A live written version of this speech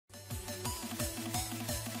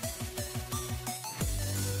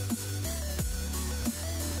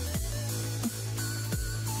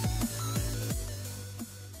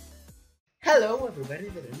Hello everybody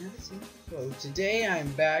that I've never seen before. Today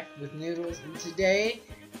I'm back with Noodles, and today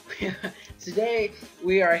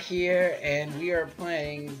we are here and we are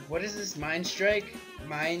playing, what is this, MineStrike?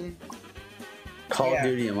 Call of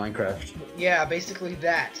Duty and Minecraft. Yeah, basically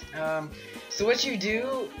that. So what you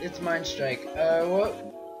do, it's MineStrike. What?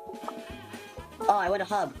 Oh, I went a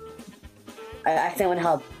hub. I accidentally went a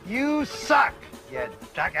hub. You suck, you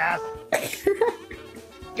jackass.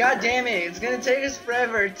 God damn it, it's gonna take us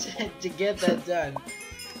forever to get that done.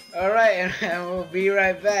 Alright, and we'll be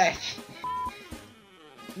right back.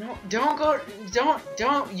 No, don't go,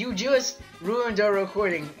 don't, you just ruined our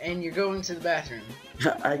recording and you're going to the bathroom.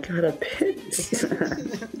 I gotta piss.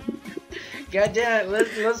 God damn it,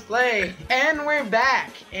 let's play. And we're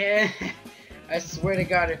back, and I swear to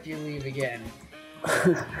God if you leave again.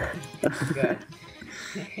 Good.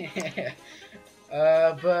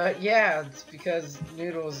 But yeah, it's because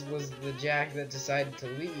Noodles was the jack that decided to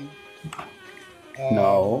leave.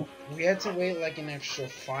 No. We had to wait like an extra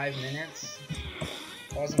 5 minutes.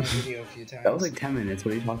 Pausing my video a few times. That was like 10 minutes,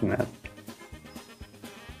 what are you talking about?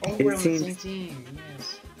 Oh, we're on the same team,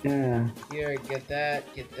 yes. Yeah. Here, get that.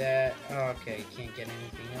 Oh, okay, can't get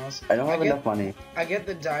anything else. I don't have enough money. I get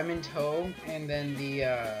the diamond hoe, and then the,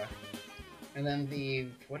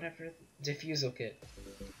 whatever, diffusal kit.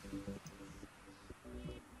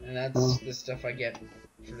 And that's the stuff I get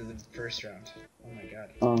for the first round. Oh my god.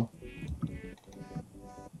 Oh.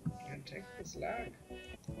 Can't take this lag.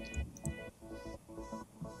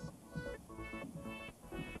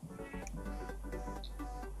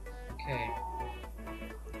 Okay.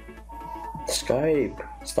 Skype.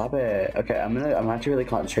 Stop it. Okay, I'm actually really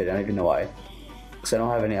concentrated. I don't even know why. Because I don't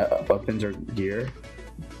have any weapons or gear.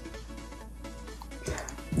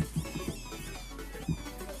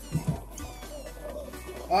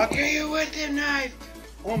 I'll kill you with the knife!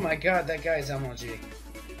 Oh my god, that guy's MLG.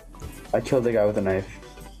 I killed the guy with a knife.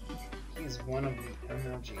 He's one of the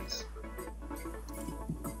MLGs.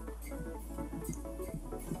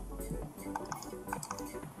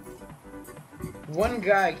 One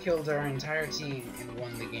guy killed our entire team and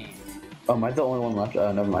won the game. Oh, am I the only one left?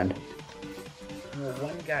 Never mind. No,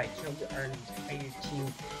 one guy killed our entire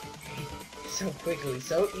team so quickly,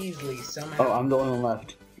 so easily, somehow. Oh, I'm the only one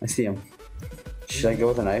left. I see him. Should I go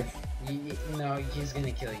with a knife? No, he's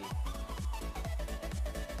gonna kill you.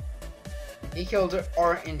 He killed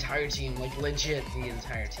our entire team, like legit the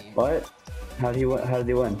entire team. What? How did he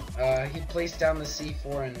win? He placed down the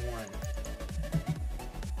C4 and won.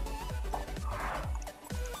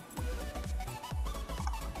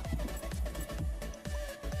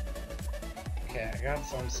 Okay, I got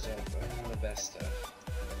some stuff, but I don't know the best stuff.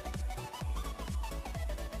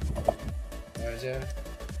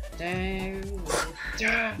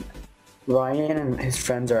 Ryan and his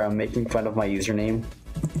friends are making fun of my username.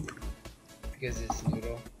 Because it's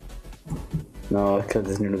Noodle. No, because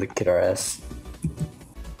it's Noodle the Kid RS.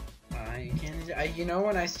 You know,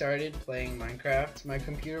 when I started playing Minecraft, my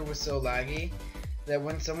computer was so laggy that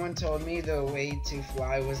when someone told me the way to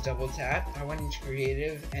fly was double tap, I went into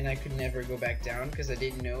creative and I could never go back down because I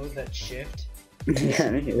didn't know that shift.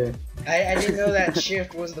 Yeah, me either. I didn't know that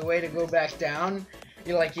shift was the way to go back down.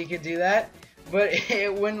 You could do that, but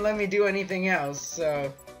it wouldn't let me do anything else,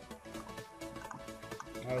 so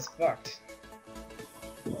I was fucked.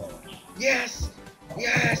 Yes!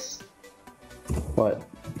 Yes! What?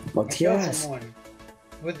 What's I killed yes? someone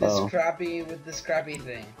with this crappy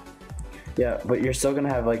thing. Yeah, but you're still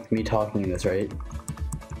gonna have like me talking in this, right?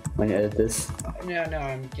 When you edit this? No,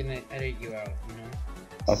 I'm gonna edit you out, you know?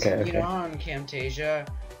 Okay, okay. You know on Camtasia,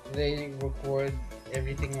 they record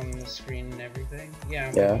everything on the screen and everything? Yeah,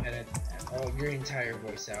 I'm gonna edit your entire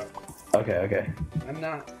voice out. Okay, okay. I'm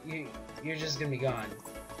not, you're just gonna be gone.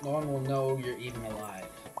 No one will know you're even alive.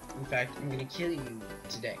 In fact, I'm gonna kill you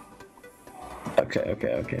today. Okay.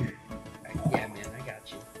 Yeah, man, I got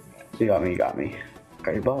you. You got me.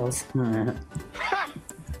 Got your balls.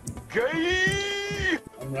 Gay!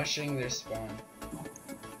 I'm rushing their spawn.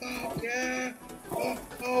 Oh, yeah!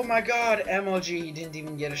 Oh my god, MLG, he didn't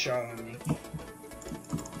even get a shot on me.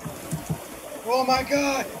 Oh my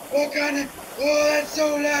god! What kind of... Oh, that's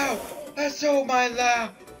so loud! That's so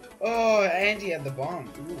loud! Oh, and he had the bomb.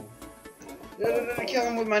 Ooh. Kill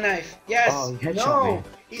him with my knife. Yes! Oh, he headshot me.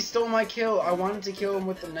 He stole my kill. I wanted to kill him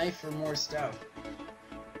with the knife for more stuff.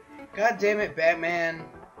 God damn it, Batman.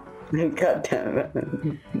 God damn it.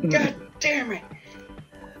 God damn it!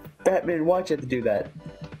 Batman, why'd you have to do that?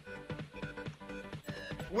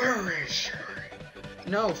 Where is you?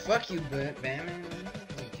 No, fuck you, Batman.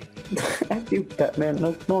 Fuck you, Batman.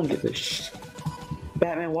 No one gives a shit.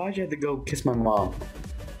 Batman, why'd you have to go kiss my mom?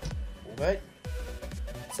 What?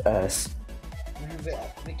 It's us.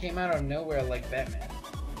 they came out of nowhere like Batman.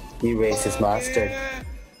 You racist monster. Yeah.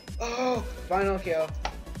 Oh, final kill.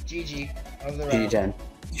 GG of the round. GG10.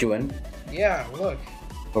 Did you win? Yeah, look.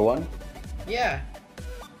 For one? Yeah.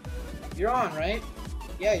 You're on, right?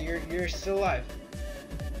 Yeah, you're still alive.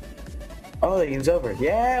 Oh, the game's over.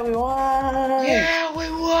 Yeah, we won! Yeah, we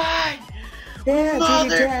won! Yeah,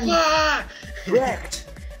 GG10. Motherfuck! Wrecked.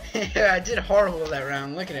 Yeah, I did horrible that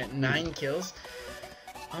round. Look at it, 9 kills.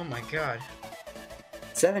 Oh my god.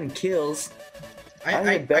 7 kills.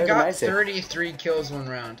 I better than got Isaac. 33 kills one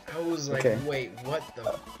round. I was like, Okay. wait, what the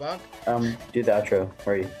fuck? Do the outro.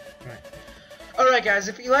 Where are you? Alright guys,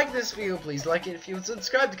 if you like this video, please like it. If you would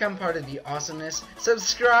subscribe to become part of the awesomeness,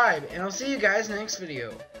 subscribe, and I'll see you guys next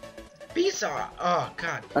video. Peace off. Oh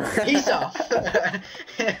god. Peace off.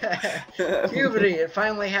 Puberty, it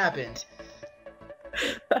finally happened.